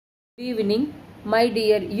Good evening, my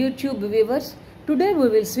dear YouTube viewers. Today we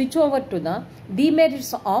will switch over to the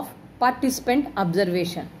demerits of participant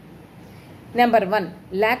observation. Number 1,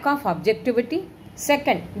 lack of objectivity.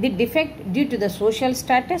 Second, the defect due to the social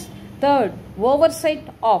status. Third, oversight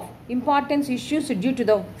of importance issues due to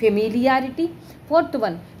the familiarity. Fourth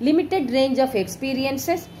one, limited range of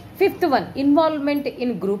experiences. Fifth one, involvement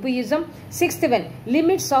in groupism. Sixth one,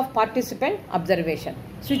 limits of participant observation.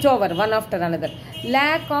 Switch over one after another.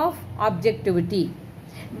 Lack of objectivity.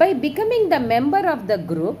 By becoming the member of the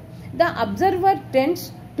group, the observer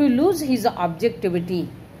tends to lose his objectivity.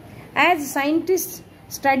 As scientists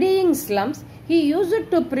studying slums, he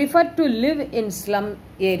used to prefer to live in slum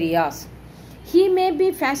areas. He may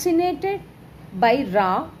be fascinated by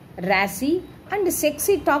raw, racy and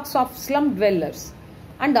sexy talks of slum dwellers,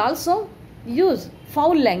 and also use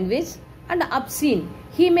foul language and obscene.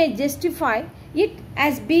 He may justify it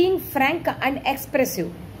as being frank and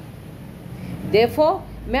expressive. Therefore,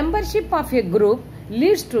 membership of a group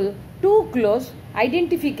leads to too close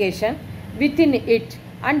identification within it,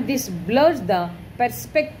 and this blurs the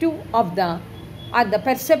perspective of the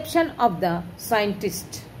perception of the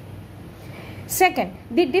scientist. Second,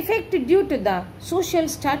 the defect due to the social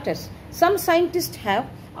status. Some scientists have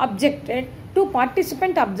objected to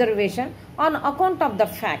participant observation on account of the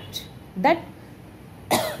fact that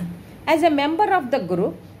as a member of the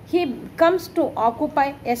group, he comes to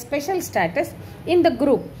occupy a special status in the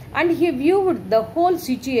group, and he viewed the whole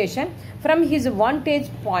situation from his vantage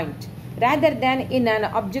point rather than in an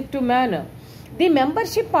objective manner. The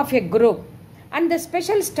membership of a group and the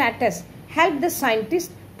special status help the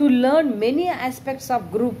scientist to learn many aspects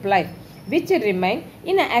of group life which remain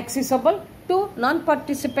inaccessible to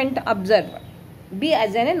non-participant observer. Be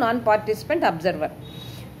as a non-participant observer.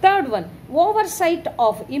 Third one, oversight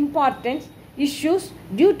of important issues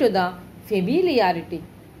due to the familiarity.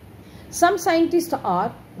 Some scientists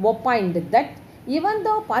are opined that even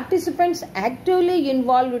though participants actively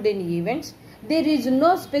involved in events, there is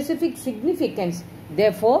no specific significance.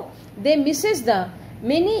 Therefore, they misses the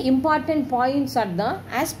many important points or the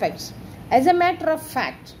aspects. As a matter of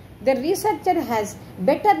fact, the researcher has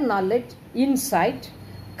better knowledge inside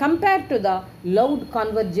compared to the loud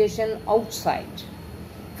conversation outside.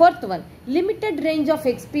 Fourth one, limited range of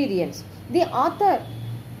experience.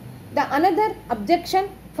 Another objection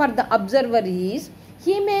for the observer is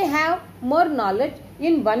he may have more knowledge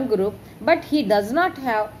in one group, but he does not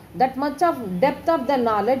have that much of depth of the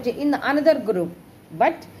knowledge in another group.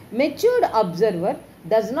 But matured observer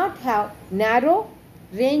does not have narrow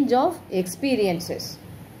range of experiences.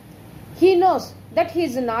 He knows that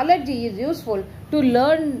his knowledge is useful to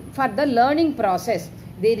learn for the learning process.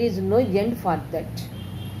 There is no end for that.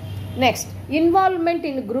 Next, involvement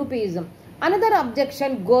in groupism. Another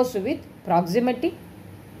objection goes with proximity.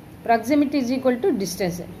 Proximity is equal to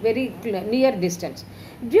distance, very near distance.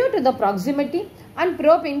 Due to the proximity and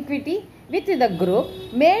propinquity with the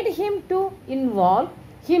group made him to involve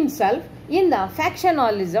himself in the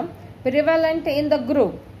factionalism prevalent in the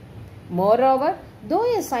group. Moreover,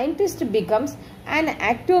 though a scientist becomes an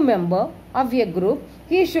active member of a group,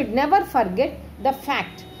 he should never forget the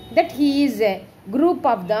fact that he is a group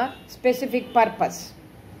of the specific purpose.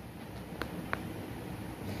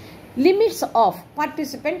 Limits of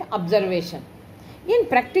participant observation. In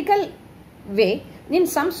practical way, in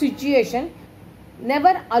some situation,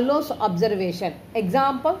 never allows observation.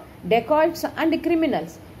 Example, dacoits and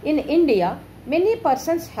criminals. In India, many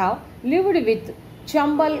persons have lived with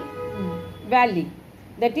Chambal Valley.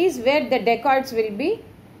 That is where the dacoits will be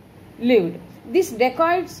lived. These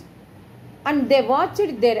dacoits, and they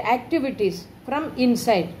watched their activities from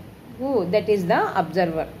inside. That is the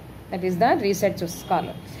observer. That is the research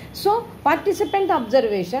scholar. So, participant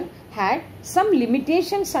observation had some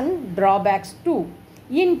limitations and drawbacks too.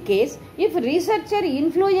 In case, if researcher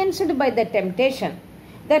influenced by the temptation,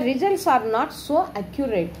 the results are not so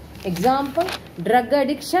accurate. Example, drug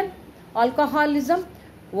addiction, alcoholism,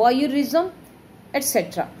 voyeurism,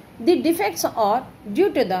 etc. The defects are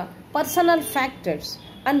due to the personal factors,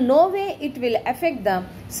 and no way it will affect the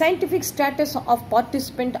scientific status of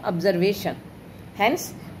participant observation.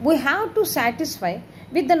 Hence, we have to satisfy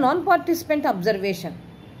with the non-participant observation.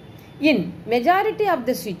 In majority of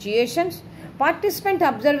the situations, participant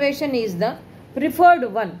observation is the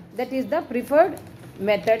preferred one. That is the preferred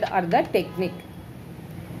method or the technique.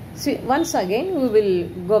 See, once again we will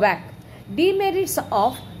go back. Demerits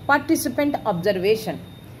of participant observation.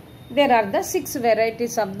 There are the 6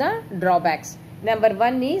 varieties of the drawbacks. Number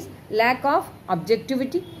 1 is lack of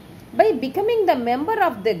objectivity. By becoming the member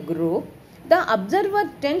of the group, the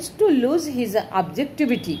observer tends to lose his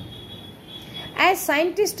objectivity. As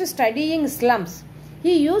scientists studying slums,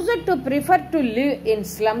 he used to prefer to live in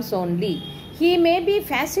slums only. He may be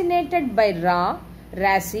fascinated by raw,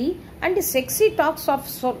 racy and sexy talks of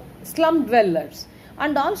slum dwellers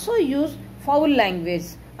and also use foul language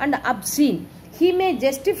and obscene. He may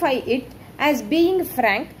justify it as being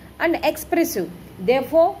frank and expressive.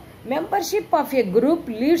 Therefore, membership of a group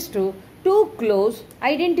leads to too close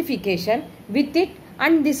identification with it,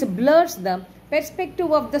 and this blurs the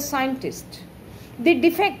perspective of the scientist. The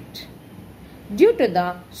defect due to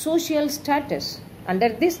the social status. Under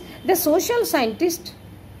this, the social scientists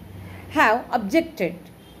have objected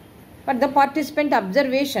for the participant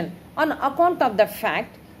observation on account of the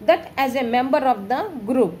fact that as a member of the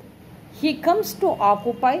group, he comes to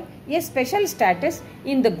occupy a special status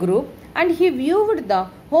in the group, and he viewed the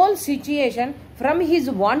whole situation from his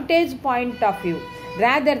vantage point of view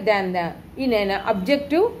rather than in an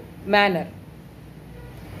objective manner.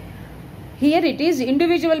 Here it is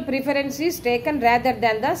individual preferences taken rather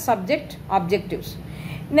than the subject objectives.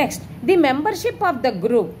 Next, the membership of the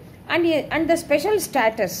group and the special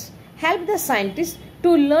status help the scientists to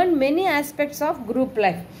learn many aspects of group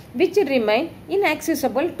life which remain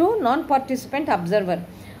inaccessible to non-participant observer.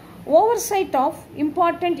 Oversight of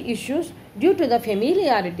important issues due to the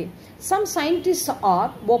familiarity. Some scientists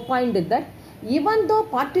are opined that even though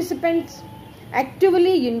participants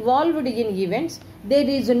actively involved in events, there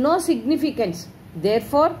is no significance.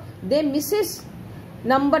 Therefore, they misses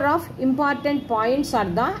number of important points or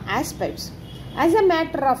the aspects. As a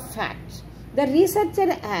matter of fact, the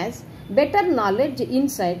researcher has better knowledge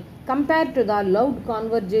inside compared to the loud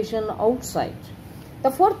conversation outside.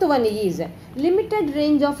 The fourth one is limited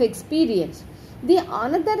range of experience. The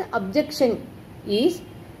another objection is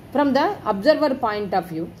from the observer point of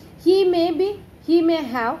view. He may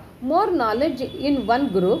have more knowledge in one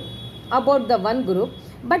group about the one group,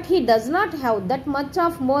 but he does not have that much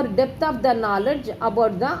of more depth of the knowledge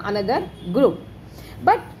about the another group.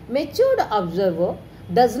 But matured observer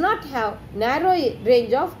does not have narrow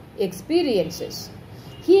range of experiences.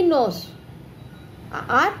 He knows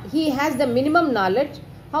or he has the minimum knowledge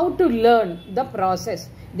how to learn the process.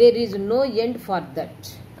 There is no end for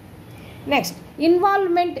that. Next,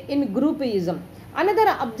 involvement in groupism.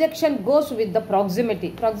 Another objection goes with the proximity.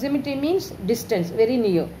 Proximity means distance, very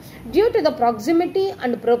near. Due to the proximity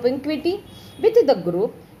and propinquity with the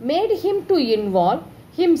group made him to involve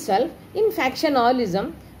himself in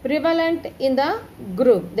factionalism prevalent in the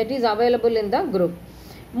group, that is available in the group.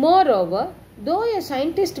 Moreover, though a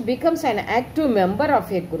scientist becomes an active member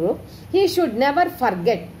of a group, he should never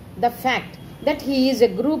forget the fact that he is a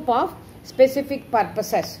group of specific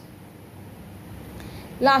purposes.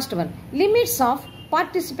 Last one, limits of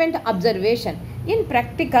participant observation. In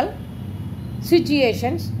practical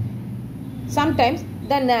situations, sometimes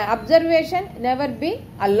the observation never be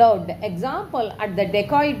allowed. Example, at the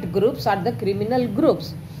dacoit groups or the criminal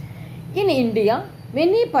groups. In India,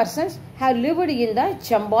 many persons have lived in the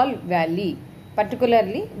Chambal Valley,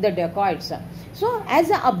 particularly the dacoits. So,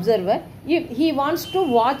 as an observer, if he wants to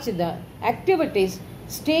watch the activities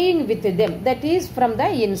staying with them, that is from the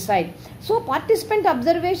inside. So, participant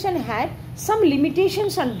observation had some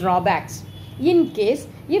limitations and drawbacks. In case,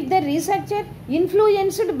 if the researcher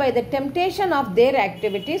influenced by the temptation of their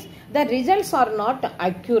activities, the results are not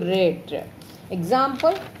accurate.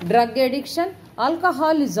 Example, drug addiction,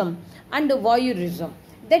 alcoholism and voyeurism.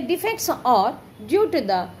 The defects are due to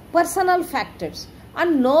the personal factors,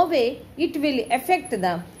 and no way it will affect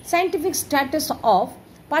the scientific status of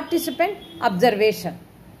participant observation.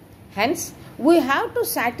 Hence, we have to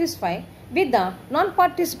satisfy with the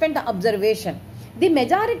non-participant observation. The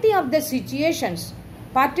majority of the situations,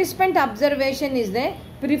 participant observation is the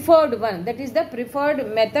preferred one, that is the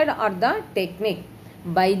preferred method or the technique.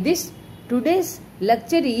 By this, today's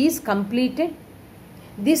lecture is completed.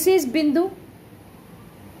 This is Bindu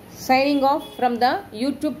signing off from the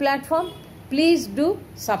YouTube platform. Please do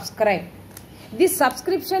subscribe. This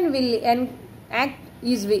subscription will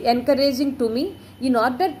is encouraging to me in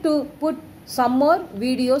order to put some more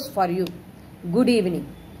videos for you. Good evening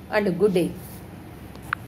and good day.